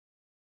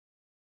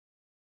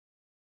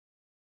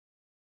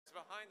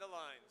behind the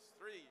lines.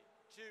 3,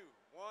 2,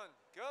 1,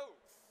 go!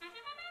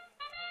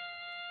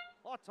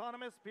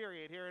 Autonomous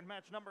period here in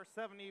match number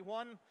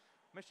 71.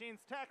 Machines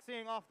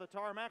taxiing off the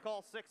tarmac,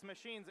 all 6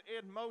 machines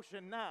in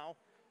motion now.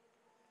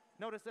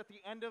 Notice at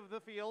the end of the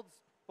fields,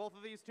 both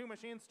of these 2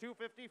 machines,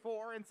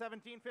 254 and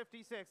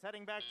 1756,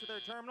 heading back to their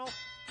terminal,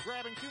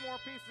 grabbing 2 more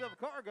pieces of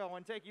cargo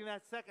and taking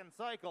that second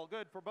cycle.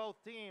 Good for both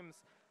teams.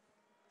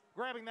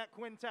 Grabbing that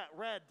quintet.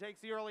 Red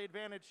takes the early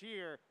advantage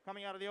here,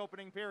 coming out of the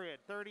opening period,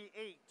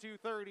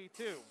 38-32.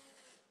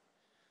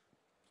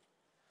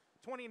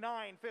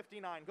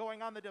 29-59,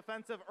 going on the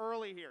defensive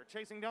early here,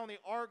 chasing down the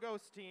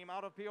Argos team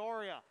out of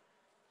Peoria.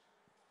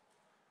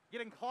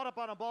 Getting caught up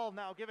on a ball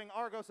now, giving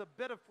Argos a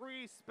bit of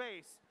free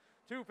space.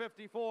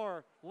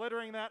 254,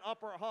 littering that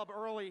upper hub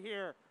early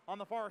here on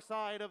the far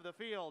side of the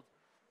field.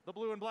 The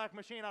blue and black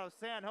machine out of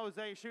San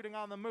Jose shooting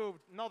on the move.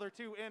 Another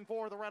 2 in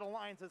for the Red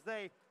Alliance as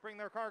they bring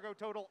their cargo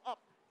total up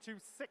to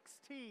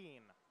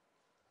 16.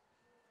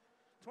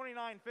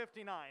 29-59,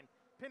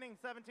 pinning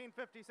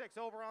 1756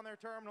 over on their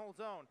terminal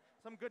zone.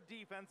 Some good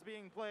defense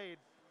being played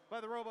by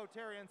the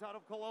Robotarians out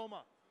of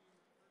Coloma.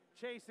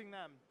 Chasing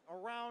them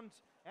around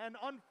and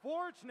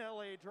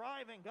unfortunately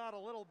driving got a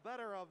little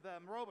better of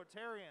them.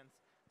 Robotarians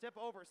tip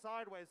over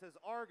sideways as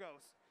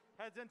Argos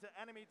heads into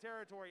enemy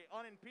territory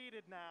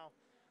unimpeded now.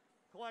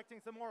 Collecting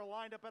some more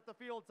lined up at the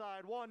field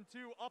side. 1,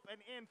 2, up and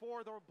in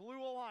for the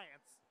Blue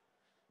Alliance.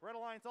 Red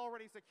Alliance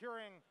already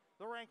securing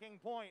the ranking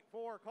point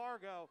for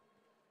cargo.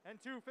 And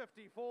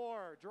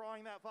 254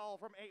 drawing that foul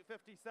from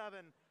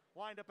 857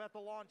 lined up at the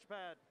launch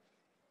pad.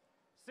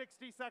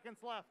 60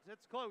 seconds left.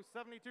 It's close,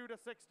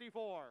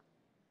 72-64.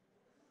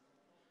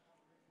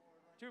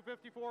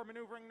 254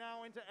 maneuvering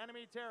now into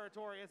enemy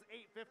territory as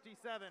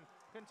 857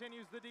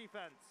 continues the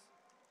defense.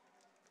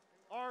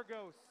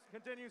 Argos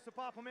continues to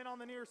pop them in on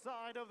the near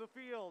side of the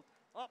field.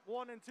 Up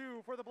 1 and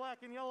 2 for the black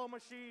and yellow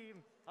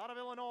machine out of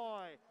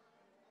Illinois.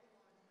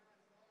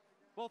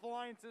 Both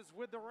alliances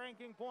with the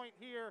ranking point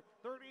here.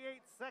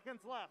 38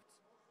 seconds left.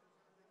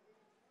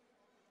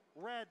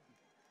 Red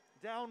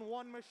down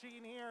 1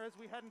 machine here as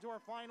we head into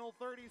our final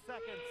 30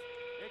 seconds.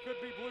 It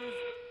could be Blue's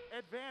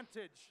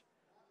advantage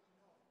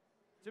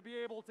to be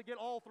able to get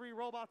all 3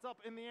 robots up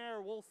in the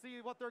air. We'll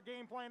see what their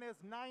game plan is.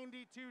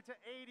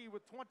 92-80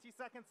 with 20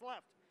 seconds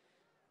left.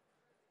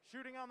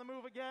 Shooting on the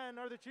move again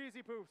are the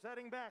Cheesy Poofs,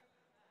 heading back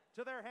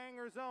to their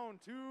hangar zone.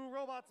 2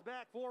 robots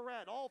back for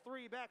Red, all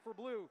 3 back for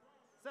Blue.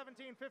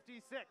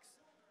 1756,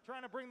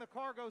 trying to bring the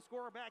cargo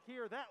score back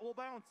here. That will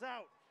bounce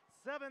out.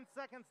 7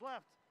 seconds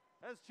left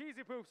as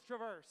Cheesy Poofs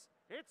traverse.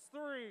 It's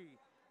 3,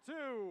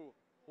 2,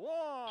 1.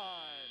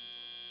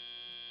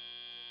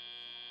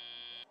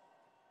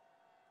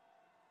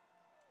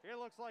 It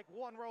looks like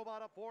 1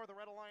 robot up for the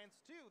Red Alliance,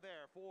 2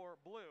 there for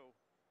Blue.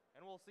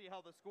 And we'll see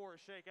how the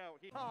scores shake out.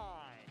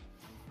 High.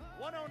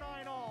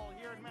 109 all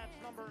here in match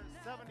number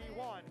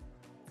 71.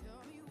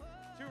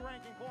 2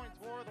 ranking points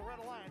for the Red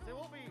Alliance. It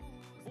will be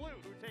Blue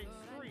who takes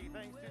 3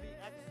 thanks to the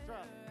extra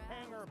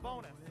hanger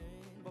bonus.